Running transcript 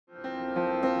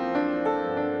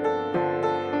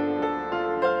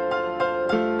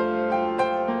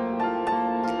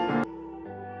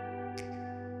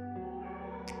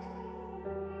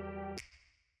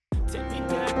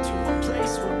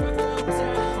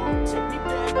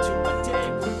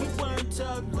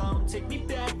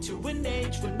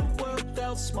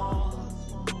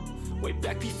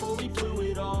back before we blew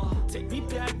it all. Take me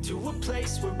back to a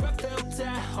place where I felt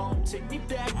at home. Take me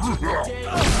back to the day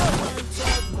when we weren't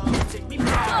alone. Take me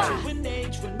back to an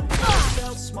age when the world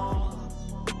felt small.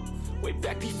 Way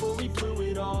back before we blew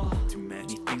it all. Too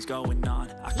many things going on,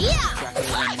 I can't keep track of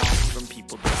them all. From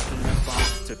people dropping their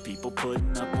bombs to people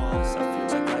putting up walls. I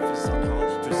feel like life is on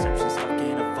hold, perception stuck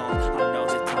in a vault. I know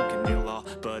that time can heal all,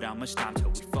 but how much time till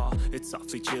we fall? It's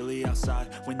awfully chilly outside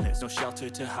when there's no shelter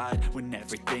to hide. When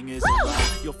everything is a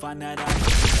lie, you'll find that out in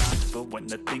time. But when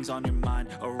the things on your mind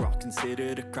are all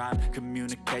considered a crime,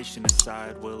 communication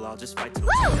aside, we'll all just fight till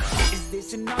it's done. Is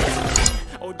this an argument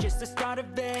or just the start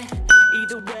of it?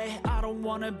 Either way, I don't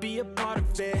wanna be a part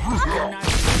of it. Can I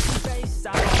just face?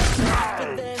 I don't have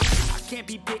for this. I can't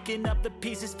be picking up the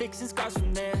pieces, fixing scars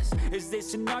from this. Is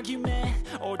this an argument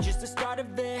or just the start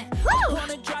of it? I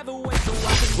wanna drive away so I can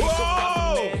be so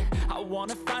far from it. I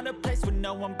wanna find a place where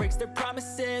no one breaks their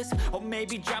promises, or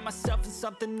maybe drown myself in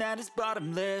something that is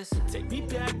bottomless. Take me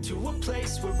back to a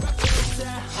place where I felt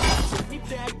at home. Take me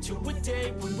back to a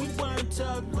day when we weren't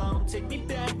alone. Take me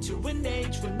back to an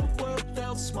age when the world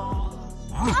felt small.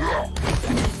 Back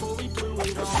before we blew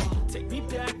it all. Take me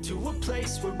back to a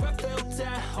place where I felt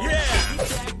at home. Take me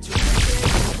back to a day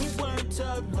when we weren't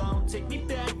alone. Take me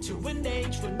back to an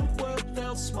age when the world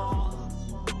felt small.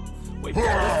 Way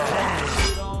back before we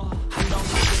blew it all. I know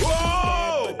we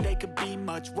there, but they could be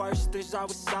much worse. There's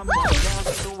always someone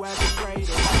else who has a greater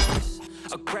thirst,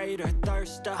 a greater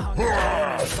thirst, a hunger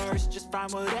and a thirst. Just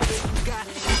find whatever you got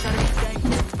and try to be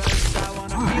thankful first. I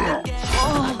wanna feel again. I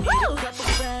need a couple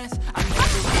friends. I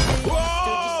never really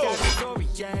understood just how the story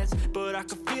ends, but I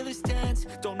can feel it's tense.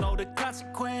 Don't know the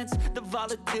consequence, the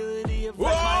volatility of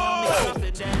life, my only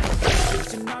confidence.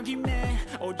 It's an argument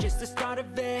or just the start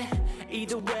of it.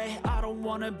 Either way, I don't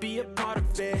wanna be a part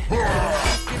of it.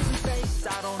 Give some face,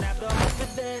 I don't have the heart for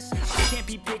this. I can't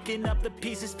be picking up the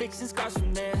pieces, fixing scars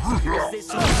from this. Is this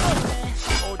an argument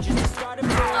or just the start of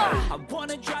it? I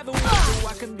wanna drive away so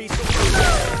I can be so free.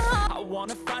 I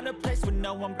wanna find a place where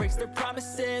no one breaks their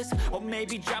promises, or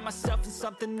maybe drown myself in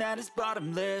something that is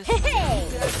bottomless. Take me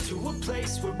back to a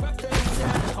place where I felt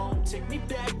at home. Take me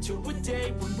back to a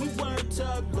day when we weren't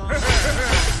alone.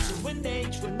 To an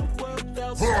age when the world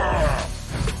felt small.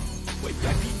 Way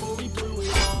back before we blew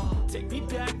it all. Take me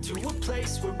back to a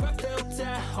place where I felt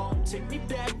at home. Take me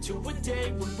back to a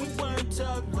day when we weren't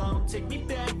alone. Take me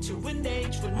back to an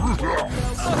age when the world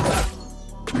felt small.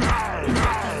 Way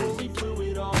back before we blew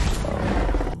it all.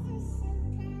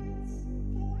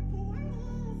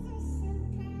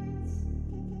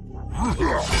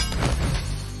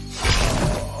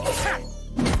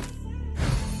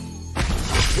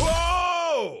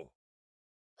 Whoa!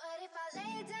 But if I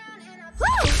lay down and I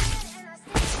play and I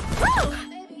stay,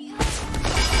 baby, you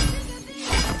could be a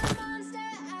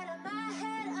monster out of my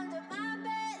head, under my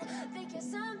bed. Think you're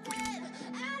something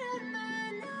out of my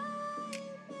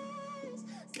nightmares.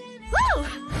 Standing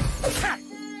right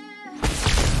there.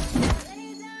 Lay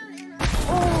down and I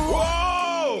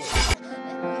Whoa!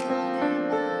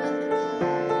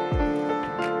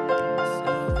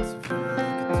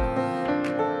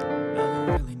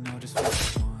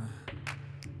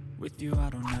 With you, I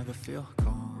don't ever feel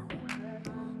calm.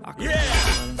 I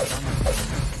can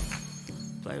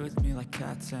play with me like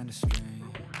cats and a string.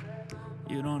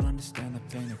 You don't understand the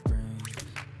pain it brings.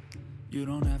 You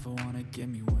don't ever wanna give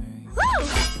me wings.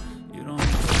 You don't.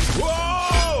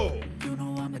 Whoa! You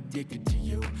know I'm addicted to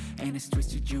you, and it's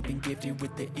twisted. You've been gifted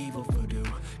with the evil voodoo.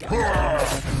 Got me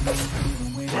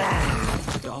even when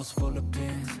I dolls full of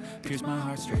pins, pierce my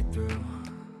heart straight through.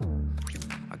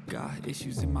 I got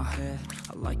issues in my head.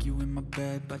 I like you in my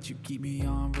bed, but you keep me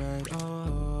on red.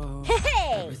 Oh,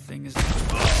 everything is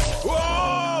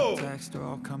Whoa! text or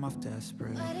I'll come off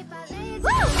desperate. But if I lay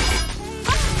down,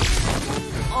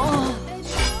 baby,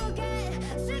 you'll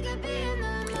get sick of being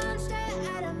the monster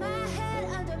out of my head,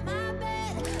 under my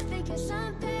bed. Think you're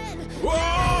something.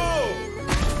 Whoa!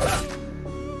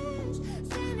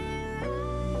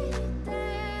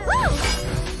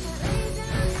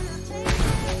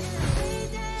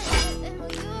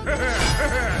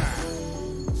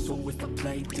 So if I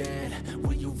play dead,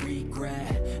 will you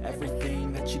regret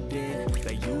everything that you did,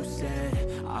 that you said?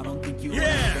 I don't think you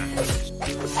understand what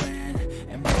you're doing,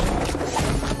 and my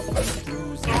heart's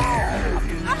bruising. I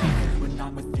feel like when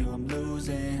I'm with you I'm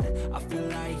losing. I feel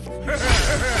like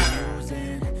you're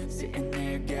losing, sitting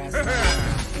there gasping.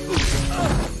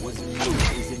 Was it me,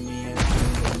 is it me, and I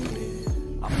included?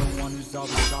 I'm the one who's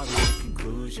always sorry with the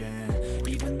conclusion,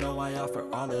 even though I offer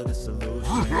all of the solutions. I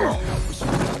wish you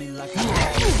felt me like I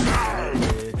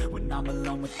did. When I'm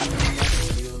alone with you, I never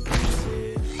feel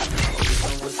lucid. I wish I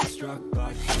wasn't struck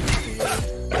by Cupid.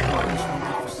 wish I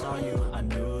never saw you, I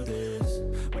knew this.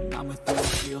 When I'm with you, I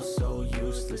feel so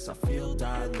useless. I feel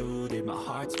diluted, my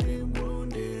heart's been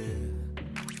wounded.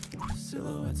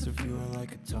 Silhouettes of you are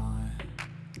like a taunt.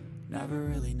 Never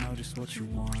really know just what you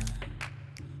want.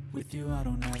 With you, I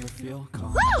don't ever feel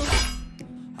calm.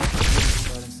 I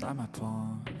feel blood inside my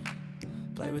palm.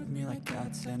 Play with me like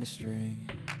cats and a string.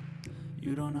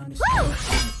 You don't understand what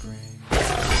you bring.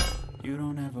 You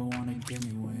don't ever wanna give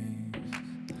me wings.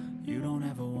 You don't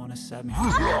ever wanna set me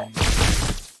free.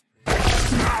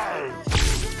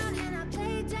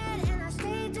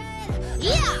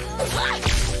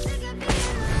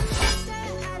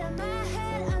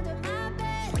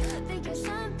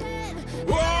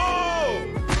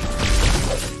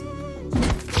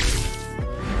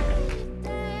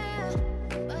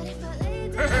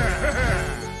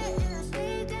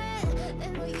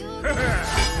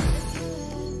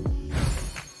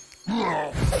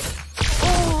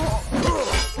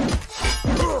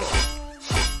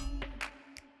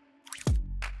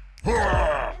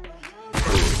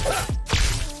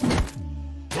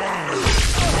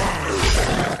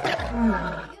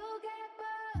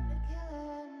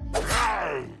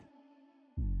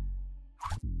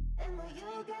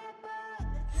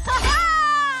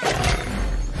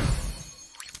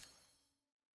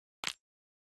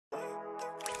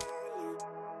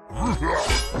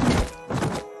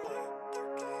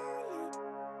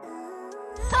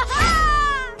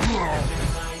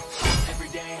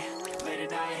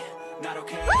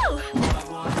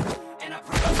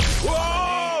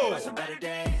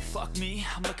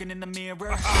 I'm looking in the mirror,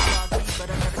 but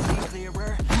I've never seen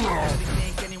clearer. I don't really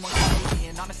think anyone can save me,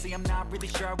 and honestly, I'm not really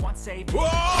sure I want saving. So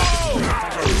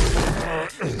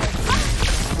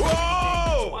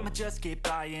I'ma just keep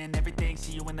buying everything,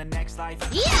 see you in the next life.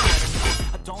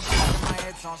 I don't think my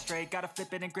head's on straight, gotta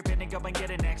flip it and grip it and go and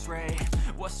get an x-ray.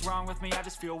 What's wrong with me? I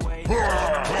just feel weight. Till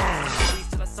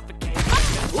I suffocate.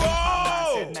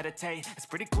 Said meditate. It's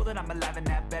pretty cool that I'm alive and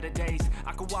have better days.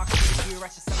 I could walk through here, I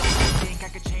should celebrate. Think I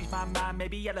could change my mind,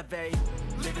 maybe elevate.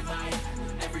 Living life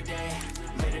every day,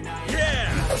 late at night.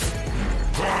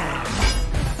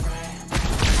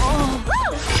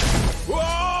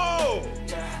 Whoa!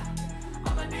 Yeah,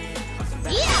 all I need are some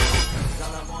better days.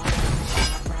 All I want is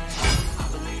I pray. I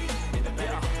believe in the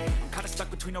better days. Kinda stuck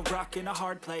between a rock and a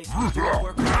hard place. Do I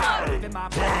work hard, living my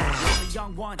plan. You're only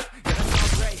young once, yeah, that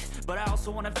sounds great. But I also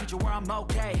want a future where I'm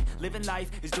okay. Living life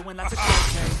is doing lots of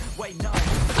cocaine. Wait, no,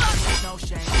 there's no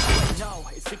shame. Wait, no,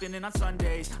 it's sleeping in on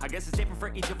Sundays. I guess it's different for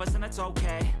each of us and that's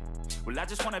okay. Well, I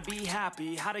just wanna be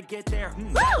happy. How to get there?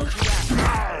 Why would you ask me?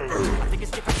 I think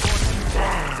it's different for everyone.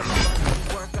 Some of us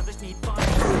need work, others need fun.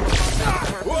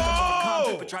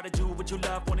 But try to do what you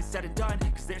love when it's said and done.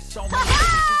 Cause there's so many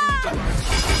things you need to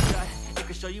learn. It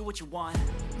can show you what you want.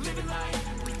 Living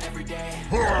life every day.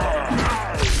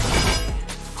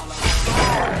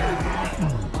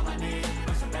 All I need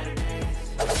are some better days.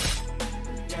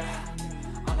 Yeah,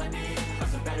 all I need are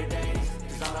some better days.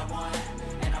 Cause all I want,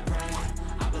 and I pray,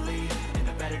 I believe in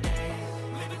the better days.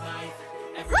 Living life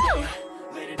every day,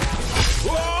 laid it out.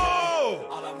 Whoa!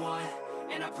 All I want,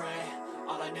 and I pray,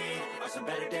 all I need are some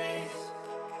better days.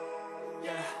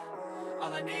 Yeah,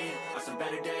 all I need are some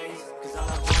better days. Cause all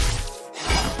I want, and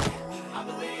I pray, I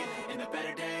believe in the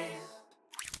better days.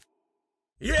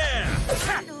 Yeah!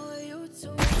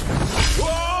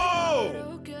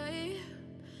 Whoa!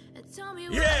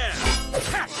 Yeah!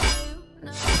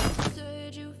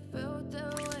 Said you felt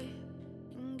that way.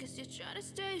 Guess you're trying to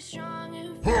stay strong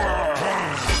and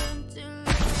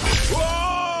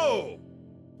Whoa!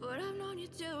 but I've known you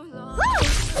too long.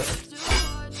 Too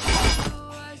hard to do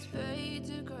eyes fade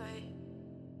to gray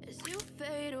as you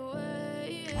fade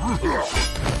away. As you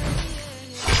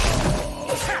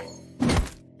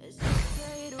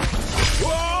fade away.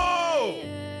 Whoa!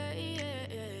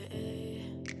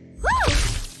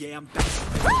 Yeah, I'm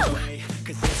back away.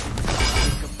 Cause every time I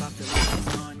wake up I feel like it's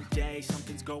Monday.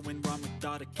 Something's going wrong with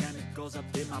all the chemicals up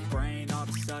in my brain. All of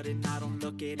a sudden I don't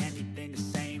look at anything the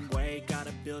same way.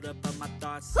 Gotta build up of my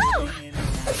thoughts sitting in an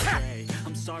ashtray.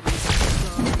 I'm sorry if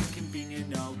I'm so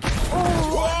inconvenient, okay.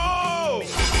 Whoa!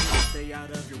 Stay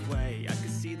out of your way. I can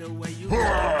see the way you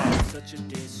look, such a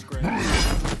disgrace. I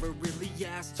never really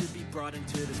asked to be brought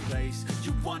into this place.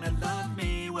 You wanna love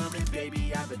me? Well then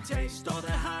baby I have a taste. All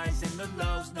the highs and the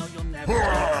lows, no you'll never be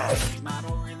the same. I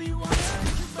don't really wanna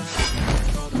hurt you, but I can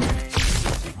control the pain.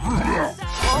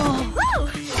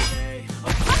 Be okay,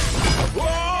 okay.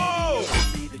 Whoa!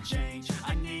 Be the change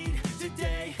I need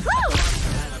today.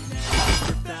 That I've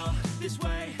never felt this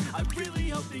way. I really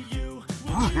hope that you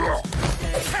will choose to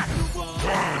stay. You won't.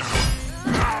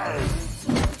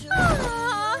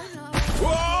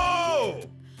 Whoa!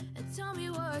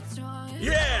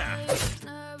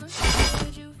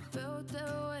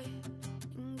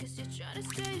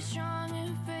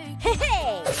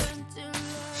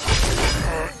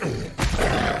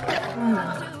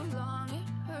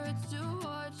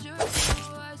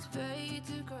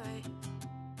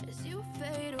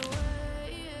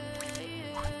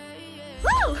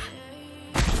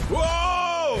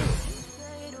 Whoa!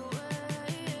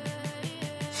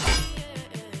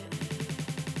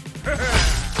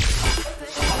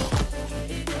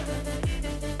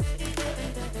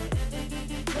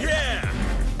 Yeah!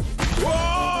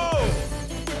 Whoa!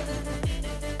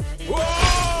 Whoa!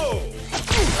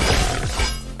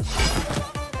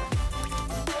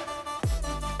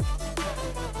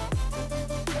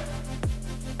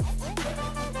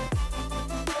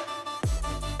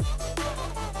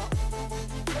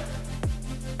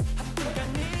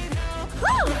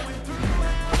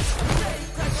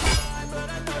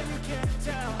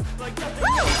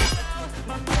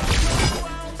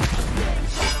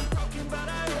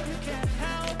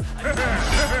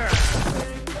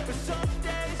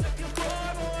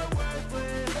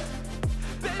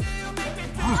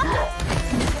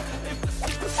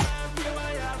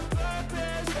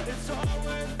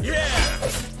 Yeah!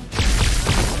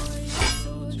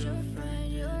 Told your friend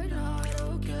you're not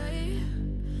okay.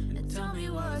 And tell me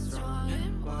what's wrong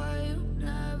and why you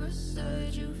never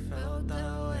said you felt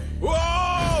that way. Whoa!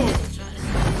 Trying to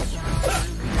stay strong,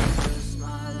 you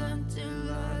smile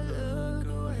until I look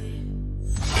away.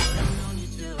 But I've known you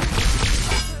too long.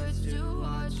 It hurts to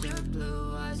watch your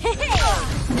blue eyes fade away.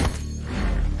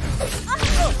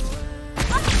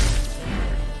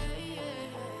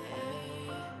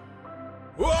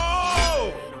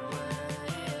 Whoa!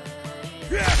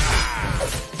 Yeah!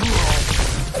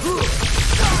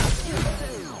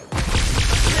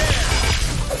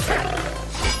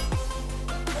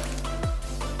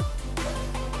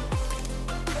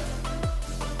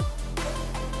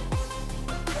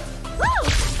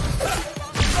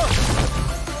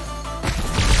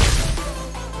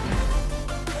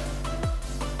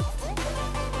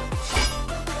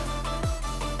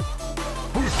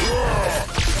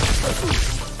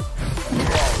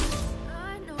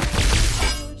 I know you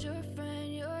told your friend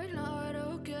you're not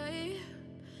okay.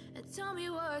 And tell me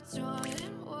what's wrong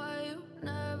and why you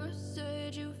never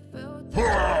said you felt that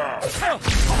way.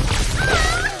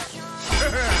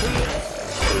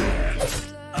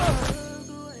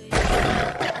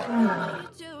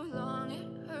 Too long,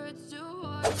 it hurts to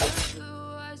watch your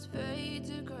blue eyes fade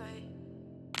to gray.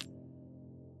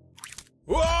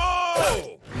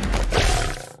 Whoa!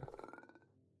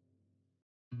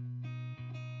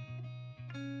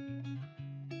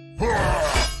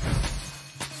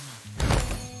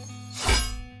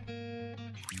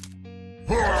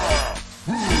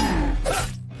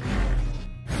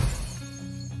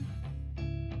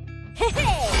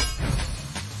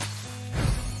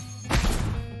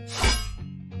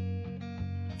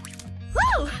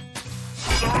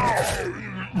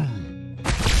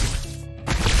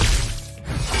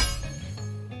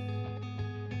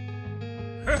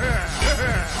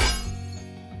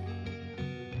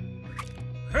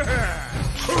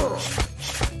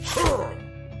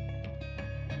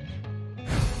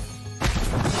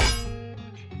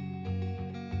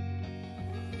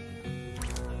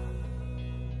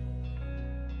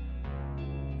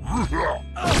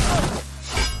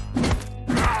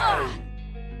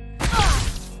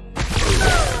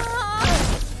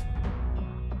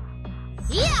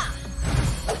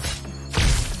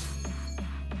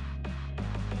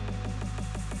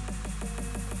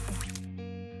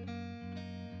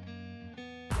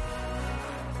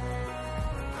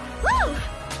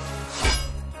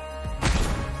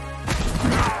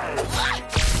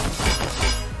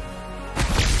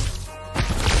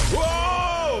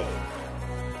 Whoa!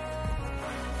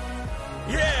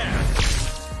 Yeah!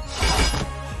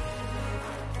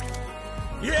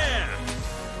 Yeah!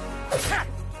 Ha!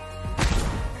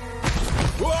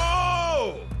 Whoa!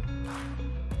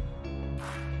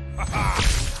 Ha ha!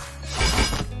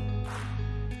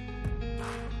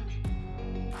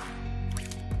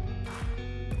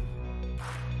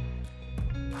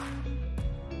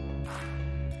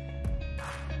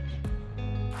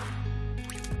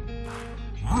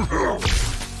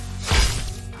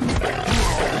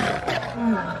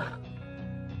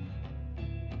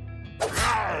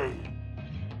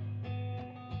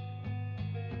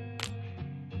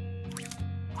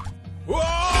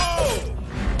 Whoa!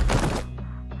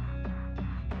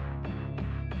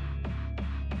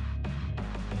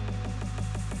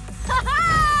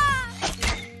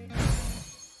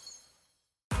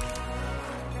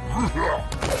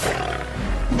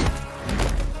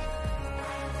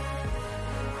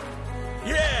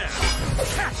 Yeah!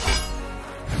 Ha!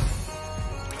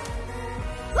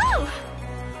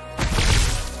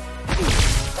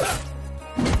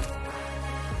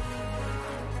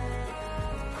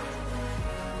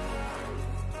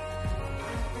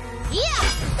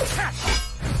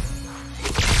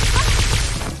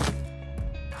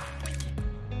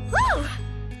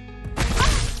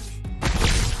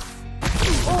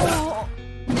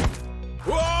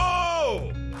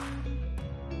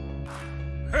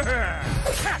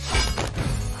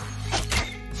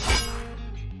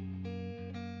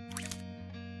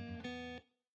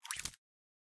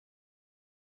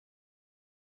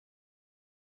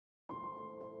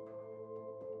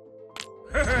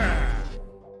 Whoa!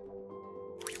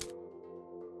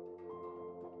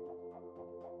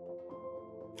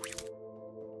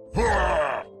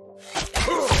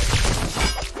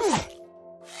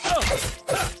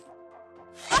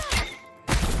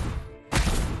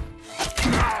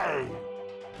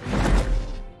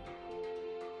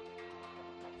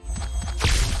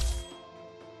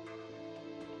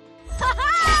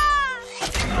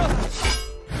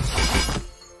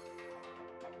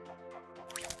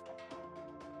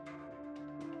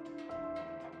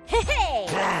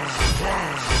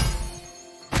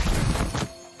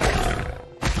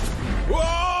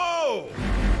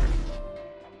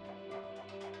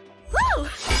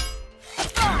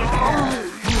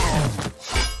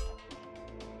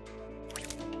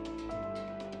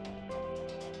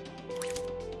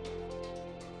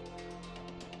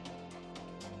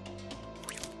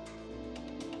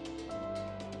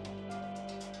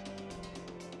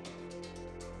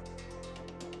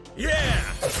 Yeah!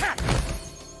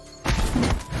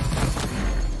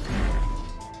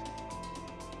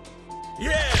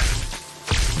 Yeah!